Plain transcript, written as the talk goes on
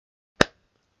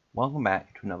Welcome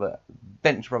back to another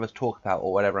Venture Brothers Talk About,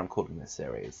 or whatever I'm calling this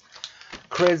series.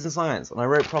 Careers in Science, and I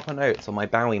wrote proper notes on my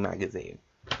Bowie magazine.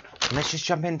 Let's just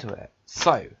jump into it.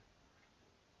 So,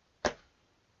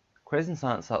 Careers in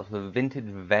Science starts with a vintage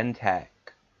Ventec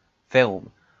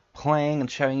film, playing and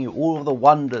showing you all of the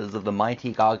wonders of the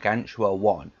mighty Gargantua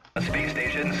 1. A space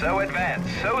station so advanced,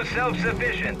 so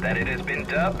self-sufficient, that it has been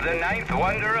dubbed the 9th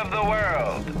wonder of the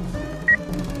world.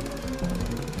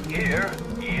 Here,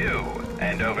 you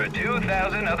and over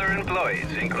 2,000 other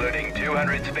employees, including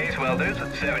 200 space welders,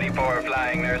 74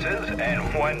 flying nurses, and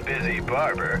one busy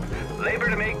barber, labor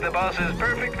to make the boss's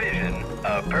perfect vision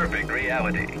a perfect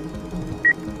reality.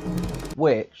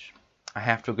 Which, I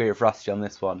have to agree with Rusty on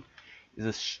this one, is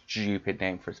a stupid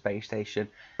name for a space station.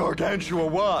 Gargantua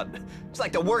 1. It's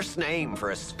like the worst name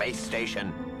for a space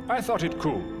station. I thought it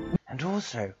cool. And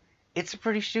also, it's a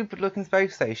pretty stupid looking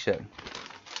space station.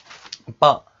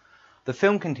 But the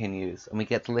film continues, and we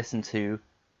get to listen to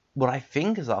what I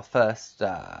think is our first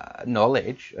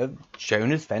knowledge of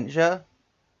Jonas Venture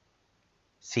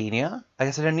Senior. I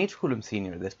guess I don't need to call him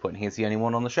Senior at this point. He's the only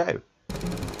one on the show.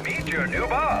 Meet your new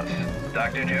boss,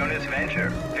 Dr. Jonas Venture,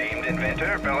 famed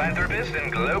inventor, philanthropist,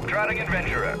 and globe-trotting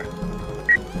adventurer.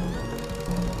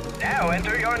 Now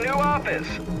enter your new office,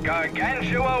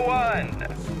 Gargantua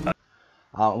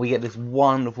 1. We get this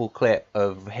wonderful clip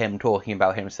of him talking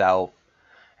about himself,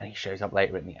 and he shows up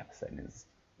later in the episode and is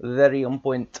very on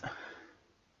point.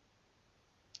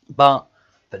 But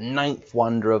the 9th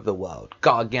wonder of the world,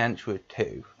 Gargantua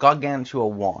 2, Gargantua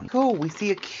 1. Cool, we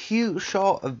see a cute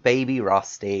shot of baby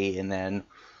Rusty, and then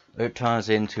it turns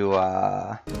into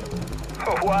Why,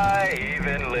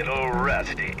 even little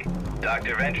Rusty,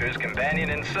 Dr. Venture's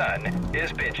companion and son,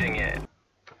 is pitching in.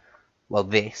 well,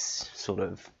 this sort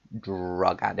of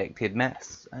drug-addicted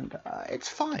mess. And it's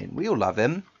fine, we all love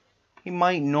him. He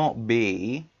might not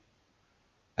be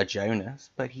a Jonas,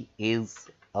 but he is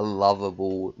a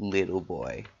lovable little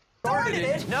boy. Started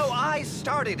it? No, I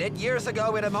started it years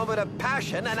ago in a moment of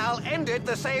passion, and I'll end it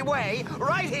the same way,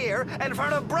 right here, in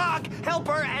front of Brock,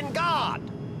 Helper, and God.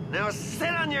 Now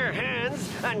sit on your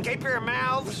hands and keep your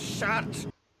mouths shut.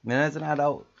 And as an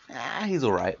adult, he's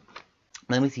alright.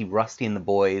 Then we see Rusty and the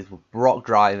boys, with Brock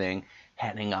driving,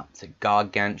 heading up to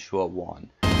Gargantua 1.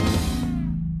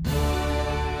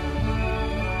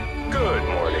 Good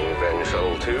morning,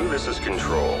 Vengeful 2. This is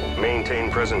Control.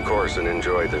 Maintain present course and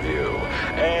enjoy the view.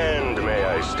 And may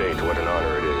I state what an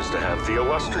honor it is to have the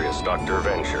illustrious Dr.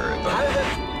 Venture at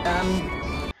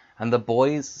the... And the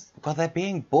boys, well, they're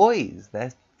being boys.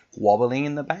 They're wobbling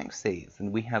in the back seats.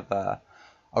 And we have a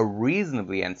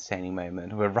reasonably entertaining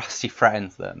moment where Rusty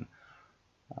threatens them.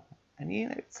 And, you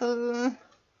know, it's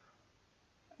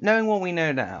knowing what we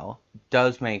know now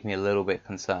does make me a little bit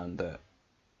concerned that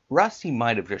Rusty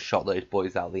might have just shot those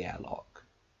boys out of the airlock.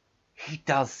 He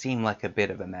does seem like a bit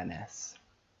of a menace.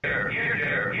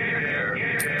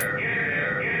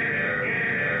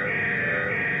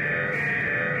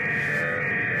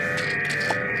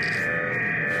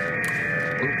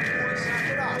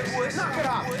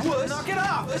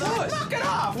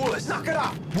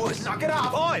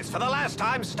 Boys, for the last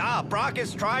time, stop. Brock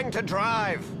is trying to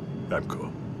drive. I'm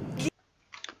cool.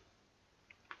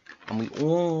 And we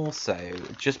also,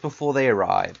 just before they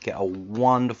arrive, get a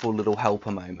wonderful little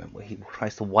Helper moment where he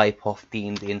tries to wipe off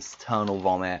Dean's internal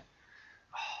vomit.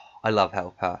 Oh, I love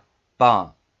Helper.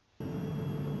 But...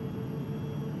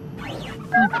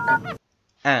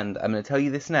 and I'm going to tell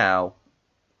you this now.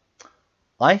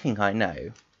 I think I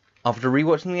know, after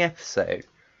rewatching the episode,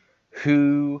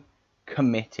 who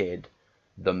committed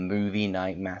the movie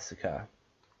night massacre.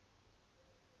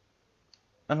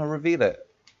 And I'll reveal it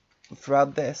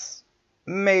throughout this.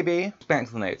 Maybe. Back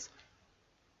to the notes.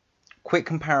 Quick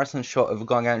comparison shot of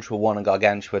Gargantua 1 and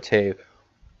Gargantua 2.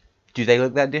 Do they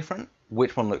look that different?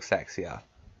 Which one looks sexier?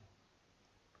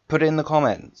 Put it in the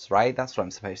comments, right? That's what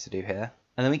I'm supposed to do here.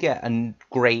 And then we get a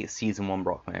great Season 1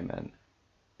 Brock moment.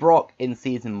 Brock in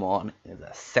Season 1 is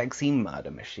a sexy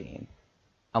murder machine.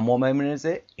 And what moment is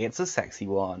it? It's a sexy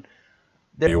one.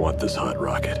 You want this hot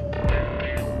rocket?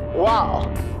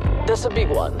 Wow, that's a big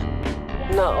one.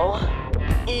 Now,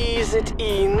 ease it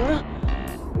in.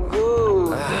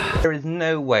 Good. There is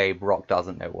no way Brock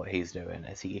doesn't know what he's doing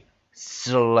as he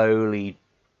slowly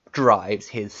drives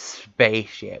his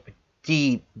spaceship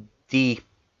deep, deep,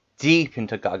 deep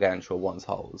into Gargantua 1's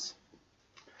holes.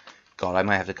 God, I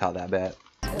might have to cut that bit.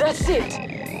 That's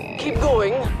it. Keep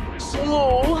going.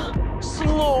 Slow,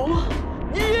 slow.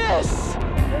 Yes,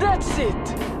 that's it.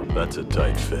 That's a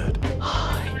tight fit.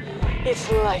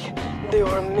 It's like they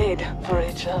were made for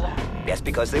each other. Yes,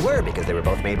 because they were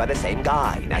both made by the same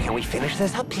guy. Now, can we finish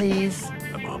this up, please?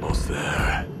 I'm almost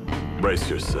there. Brace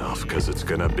yourself, because it's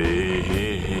gonna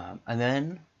be... And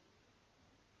then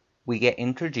we get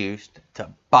introduced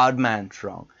to Bud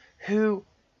Manstrong, who,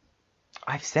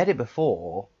 I've said it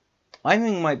before, I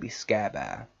think might be Scare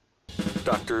Bear.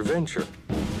 Dr. Venture,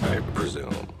 I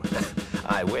presume.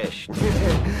 I wish.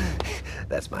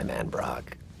 That's my man,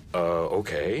 Brock.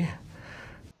 Okay.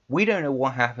 We don't know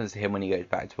what happens to him when he goes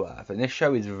back to Earth, and this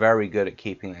show is very good at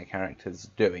keeping their characters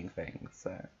doing things,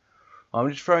 so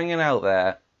I'm just throwing it out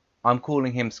there. I'm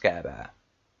calling him Scare Bear.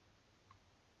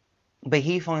 But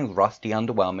he finds Rusty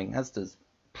underwhelming, as does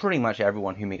pretty much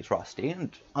everyone who meets Rusty,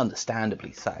 and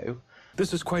understandably so.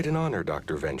 This is quite an honor,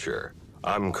 Dr. Venture.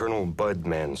 I'm Colonel Bud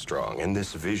Manstrong, and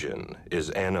this vision is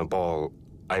Lieutenant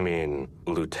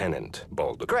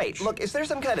Baldovich. Great. Look, is there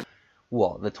some kind of...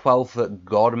 What, the 12-foot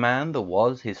god man that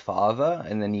was his father?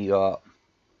 And then you got...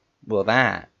 Well,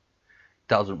 that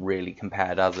doesn't really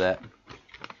compare, does it?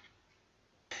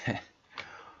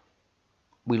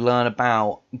 We learn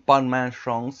about Bud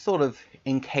Manstrong's sort of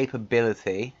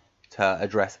incapability to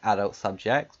address adult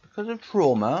subjects because of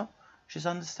trauma, which is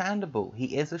understandable.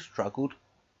 He is a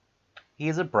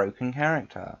broken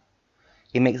character.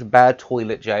 He makes a bad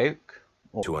toilet joke.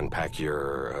 To unpack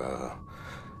your,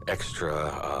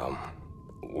 extra,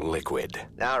 liquid.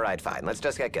 All right, fine. Let's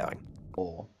just get going.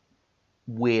 Or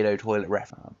weirdo toilet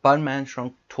reference. Bud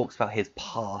Manstrong talks about his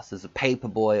past as a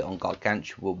paperboy on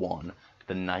Gargantua 1,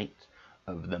 the night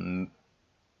of the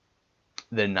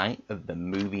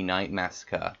movie night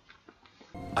massacre.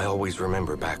 I always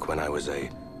remember back when I was a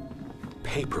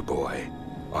paperboy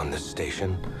on this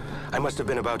station. I must have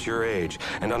been about your age,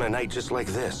 and on a night just like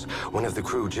this, one of the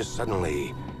crew just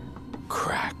suddenly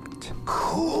cracked.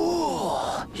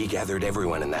 Cool! He gathered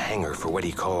everyone in the hangar for what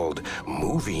he called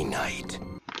movie night.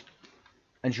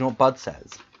 And do you know what Bud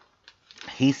says?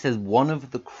 He says one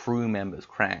of the crew members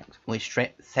cracked, which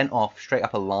sent off straight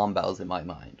up alarm bells in my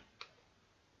mind.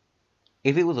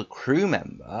 If it was a crew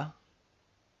member,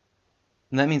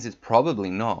 that means it's probably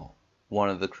not one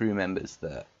of the crew members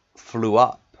that flew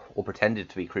up, or pretended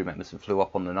to be crew members and flew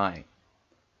up on the night.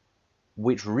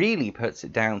 Which really puts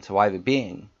it down to either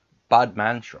being Bud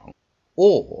Manstrong,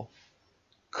 or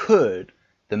could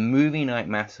the movie night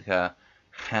massacre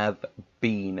have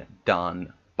been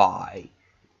done by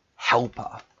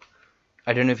Helper?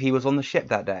 I don't know if he was on the ship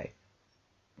that day.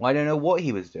 I don't know what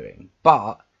he was doing,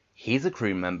 but he's a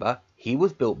crew member. He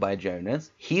was built by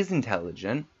Jonas. He's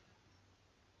intelligent.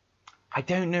 I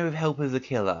don't know if Helper's a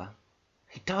killer.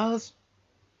 He does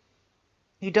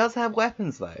have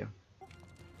weapons, though.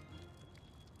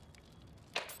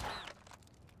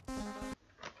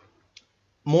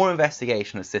 More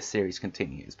investigation as this series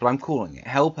continues, but I'm calling it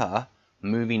Helper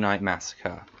Movie Night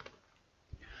Massacre.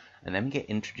 And then we get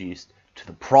introduced to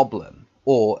the problem,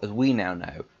 or as we now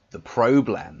know, the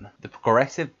Problem, the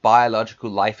Progressive Biological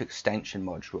Life Extension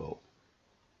module.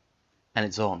 And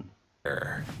it's on.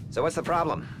 So what's the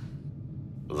problem?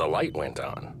 The light went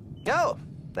on. Oh,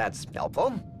 that's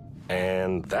helpful.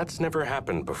 And that's never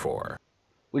happened before.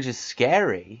 Which is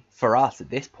scary for us at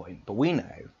this point, but we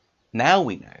know, now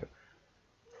we know,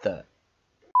 that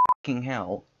f***ing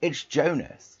hell, it's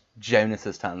Jonas. Jonas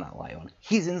has turned that light on.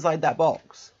 He's inside that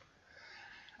box.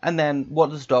 And then,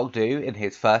 what does Doc do in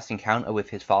his first encounter with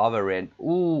his father in,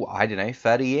 I don't know,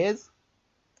 30 years?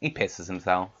 He pisses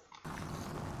himself.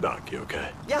 Doc, you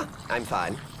okay? Yeah, I'm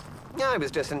fine. I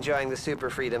was just enjoying the super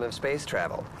freedom of space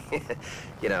travel.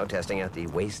 You know, testing out the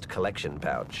waste collection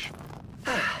pouch.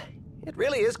 It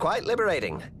really is quite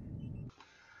liberating.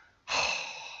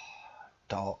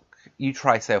 Doc, you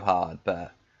try so hard,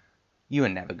 but you are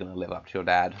never going to live up to your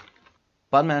dad.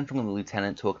 Bud Manstrong and the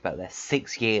Lieutenant talk about their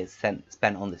 6 years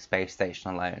spent on the space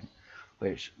station alone,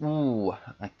 which,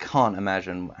 I can't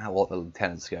imagine what the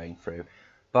Lieutenant's going through.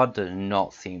 Bud does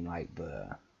not seem like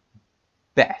the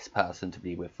best person to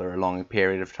be with for a long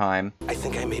period of time. I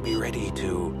think I may be ready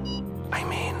to...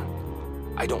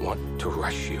 I don't want to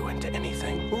rush you into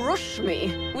anything. Rush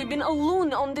me? We've been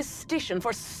alone on this station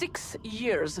for 6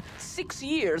 years. 6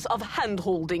 years of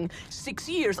hand-holding. 6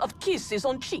 years of kisses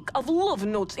on cheek, of love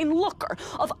notes in locker,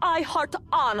 of I heart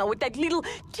Anna with that little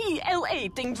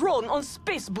TLA thing drawn on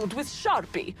space boot with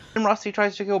Sharpie. And Rusty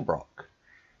tries to kill Brock.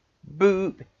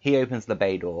 Boop, he opens the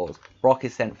bay doors. Brock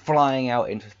is sent flying out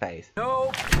into space.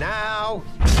 No, now.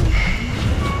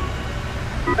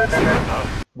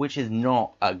 Which is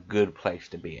not a good place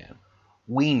to be in.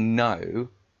 We know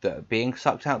that being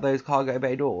sucked out those cargo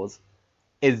bay doors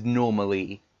is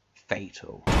normally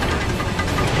fatal.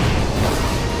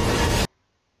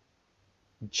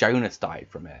 Jonas died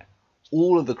from it.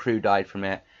 All of the crew died from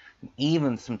it.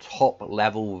 Even some top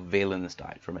level villains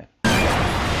died from it.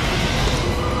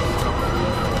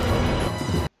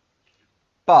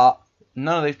 But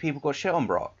none of those people got shit on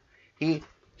Brock. He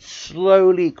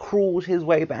slowly crawled his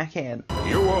way back in.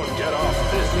 You won't get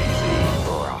off this easy,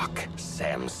 Brock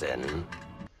Samson.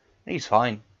 He's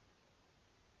fine.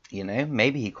 You know,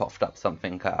 maybe he coughed up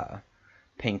something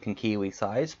pink and kiwi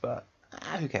sized, but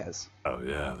who cares? Oh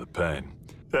yeah, the pain.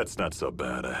 That's not so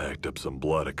bad. I hacked up some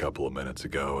blood a couple of minutes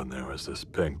ago, and there was this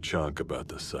pink chunk about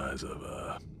the size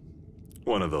of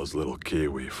one of those little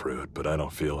kiwi fruit, but I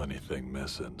don't feel anything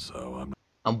missing, so I'm not...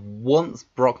 And once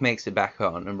Brock makes it back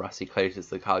on and Rusty closes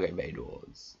the cargo bay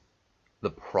doors, the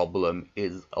problem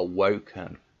is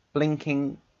awoken.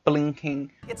 Blinking,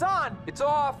 blinking. It's on! It's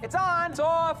off! It's on! It's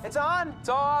off! It's on! It's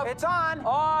off! It's on!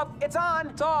 Off! It's on!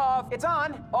 It's off! It's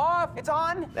on! Off! It's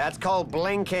on! That's called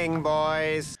blinking,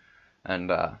 boys. And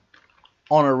on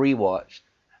a rewatch,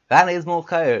 that is more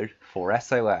code for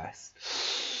SOS.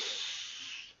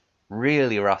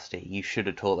 Really, Rusty, you should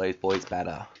have taught those boys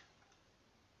better.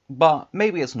 But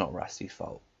maybe it's not Rusty's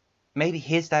fault. Maybe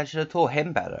his dad should have taught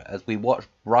him better, as we watch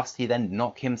Rusty then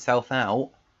knock himself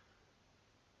out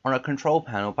on a control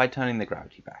panel by turning the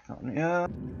gravity back on. Yeah.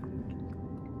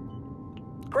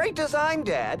 Great design,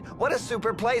 Dad. What a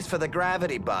super place for the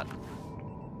gravity button.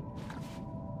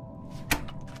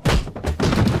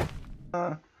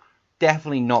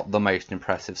 Definitely not the most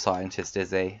impressive scientist,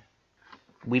 is he?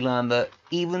 We learn that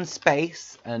even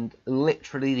space and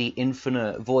literally the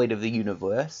infinite void of the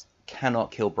universe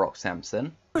cannot kill Brock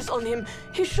Samson. On him,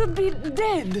 he should be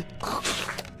dead.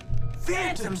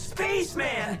 Phantom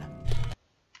Spaceman!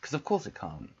 Because of course it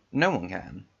can't. No one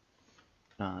can.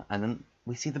 And then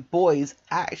we see the boys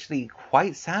actually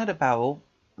quite sad about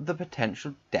the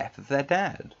potential death of their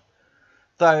dad.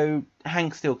 Though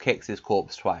Hank still kicks his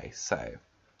corpse twice, so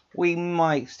we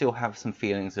might still have some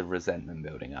feelings of resentment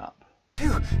building up.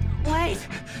 Dude, wait!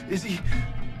 Is he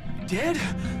dead?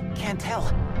 Can't tell.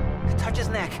 Touch his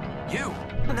neck. You?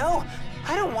 No,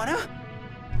 I don't wanna.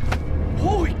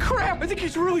 Holy crap, I think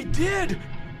he's really dead!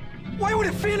 Why would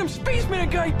a Phantom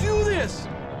Spaceman guy do this?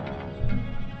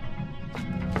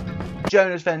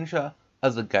 Jonas Venture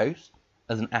as a ghost,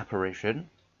 as an apparition?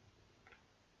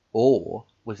 Or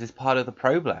was this part of the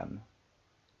problem?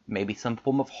 Maybe some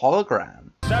form of hologram?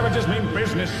 Savages mean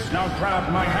business. Now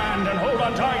grab my hand and hold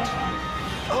on tight.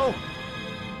 Oh!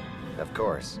 Of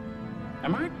course.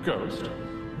 Am I a ghost?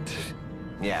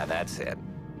 Yeah, that's it.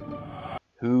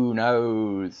 Who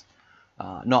knows?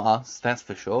 Not us, that's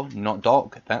for sure. Not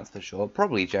Doc, that's for sure.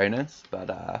 Probably Jonas,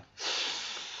 but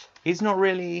he's not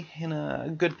really in a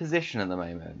good position at the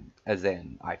moment. As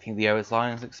in, I think the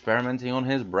OSI is experimenting on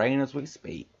his brain as we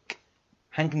speak.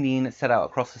 Hank and Dean set out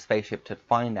across the spaceship to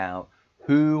find out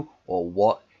who or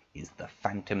what is the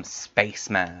Phantom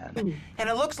Spaceman. And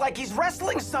it looks like he's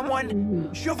wrestling someone.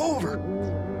 Shove over.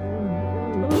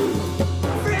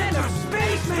 Phantom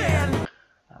Spaceman!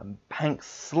 Hank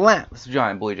slaps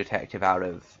Giant Boy Detective out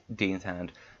of Dean's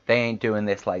hand. They ain't doing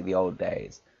this like the old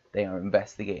days. They are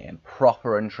investigating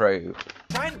proper and true.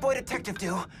 Giant Boy Detective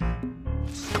do.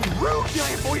 Screw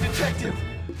Giant Boy Detective!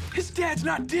 His dad's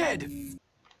not dead!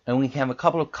 And we can have a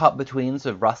couple of cut-betweens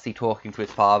of Rusty talking to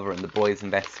his father and the boys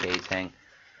investigating,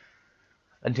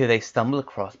 until they stumble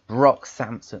across Brock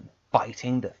Samson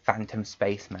fighting the Phantom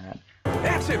Spaceman.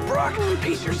 That's it, Brock!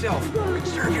 Pace yourself!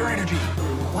 Conserve your energy!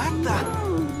 What the?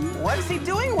 What is he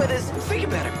doing with his... Think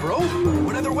about it, bro!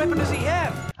 What other weapon does he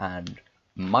have? And,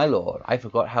 my lord, I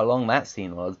forgot how long that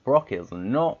scene was. Brock is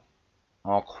not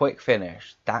a quick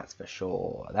finish. That's for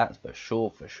sure. That's for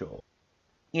sure.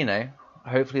 You know,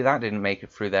 hopefully that didn't make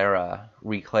it through their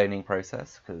recloning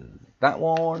process, because that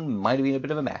one might have been a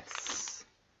bit of a mess.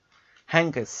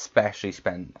 Hank especially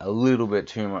spent a little bit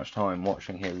too much time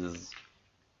watching his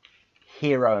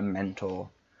hero and mentor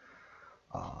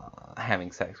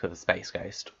having sex with a space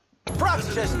ghost.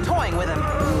 Brock's just toying with him.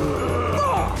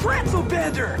 Oh, pretzel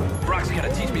bender! Brock's gotta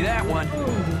teach me that one.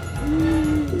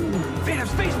 Phantom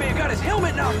Spaceman got his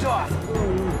helmet knocked off.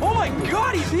 Oh my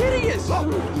god, he's hideous!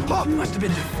 Must have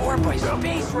been deformed by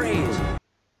space rays.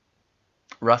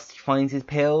 Rusty finds his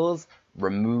pills,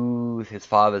 removes his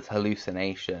father's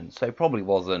hallucination, so it probably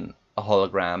wasn't a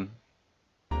hologram.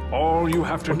 All you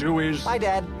have to do is... Bye,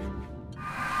 Dad.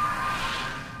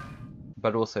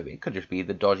 But also, it could just be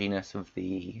the dodginess of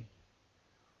the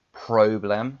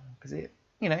problem, because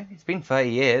it's been 30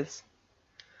 years.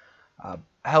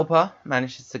 Helper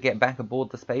manages to get back aboard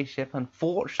the spaceship.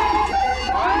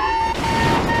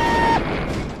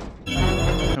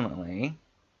 Unfortunately,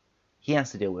 he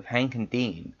has to deal with Hank and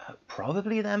Dean,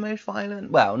 probably their most violent.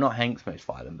 Well, not Hank's most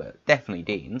violent, but definitely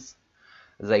Dean's,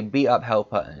 as they beat up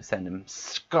Helper and send him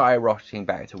skyrocketing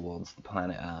back towards the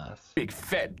planet Earth. Big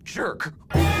fat jerk.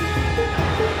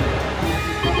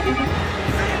 Phantom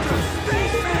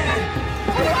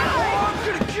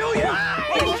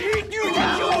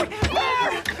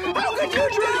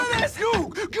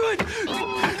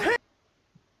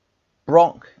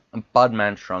Brock and Bud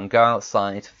Manstrong go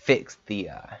outside to fix the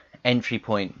entry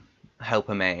point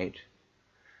helper maid,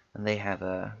 and they have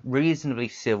a reasonably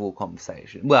civil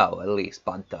conversation. Well, at least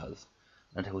Bud does,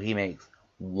 until he makes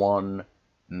one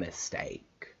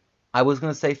mistake. I was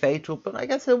going to say fatal, but I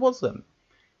guess it wasn't.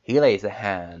 He lays a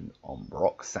hand on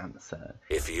Brock Samson.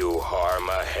 If you harm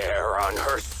a hair on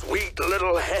her sweet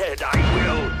little head, I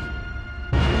will...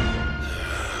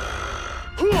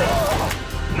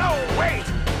 No, wait!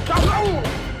 No!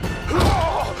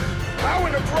 How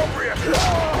inappropriate!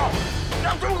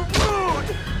 Rude!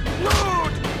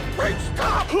 Rude! Wait,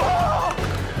 stop!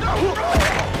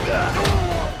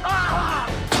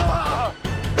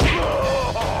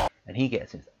 And he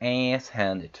gets his ass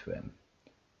handed to him.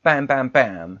 Bam, bam,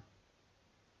 bam.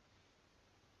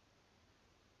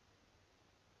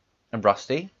 And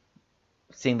Rusty,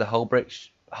 seeing the whole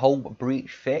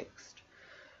breach fixed,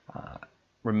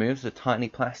 removes the tiny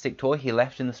plastic toy he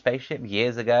left in the spaceship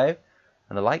years ago,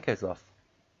 and the light goes off.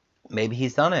 Maybe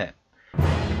he's done it.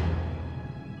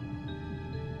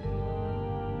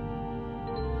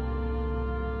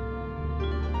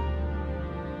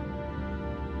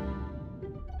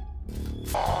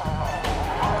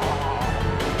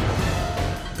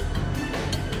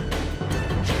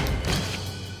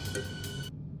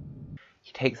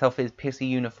 He takes off his pissy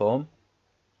uniform,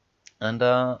 and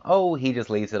oh, he just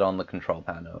leaves it on the control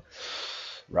panel.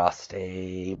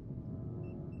 Rusty.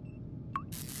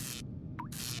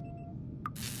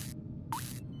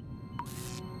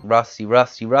 Rusty,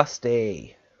 Rusty,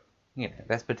 Rusty. You know,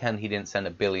 let's pretend he didn't send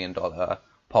 $1 billion,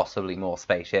 possibly more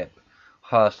spaceship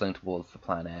hurtling towards the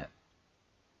planet.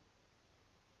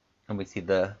 And we see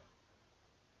the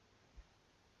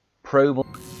probe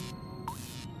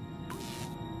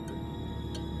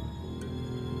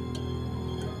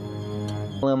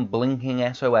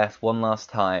blinking SOS one last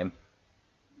time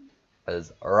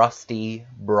as Rusty,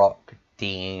 Brock,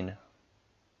 Dean.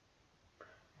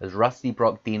 As Rusty,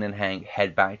 Brock, Dean, and Hank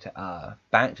head back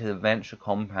to the Venture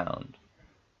compound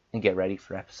and get ready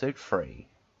for episode 3.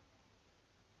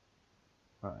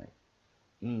 Right.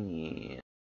 Yeah.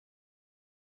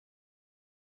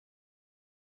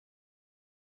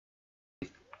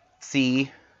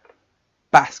 See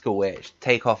Baskowitch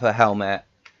take off her helmet.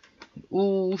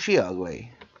 Ooh, she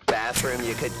ugly. Bathroom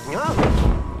you could...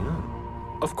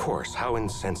 Of course, how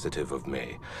insensitive of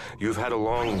me. You've had a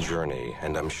long journey,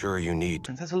 and I'm sure you need...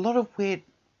 There's a lot of weird...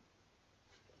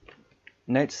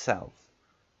 Note to self.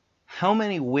 How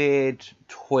many weird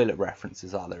toilet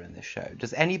references are there in this show?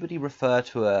 Does anybody refer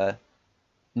to a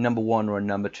number 1 or a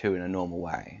number 2 in a normal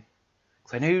way?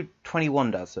 Because I know 21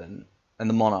 doesn't, and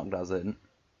the Monarch doesn't,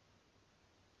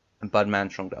 and Bud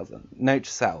Manstrong doesn't. Note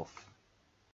to self.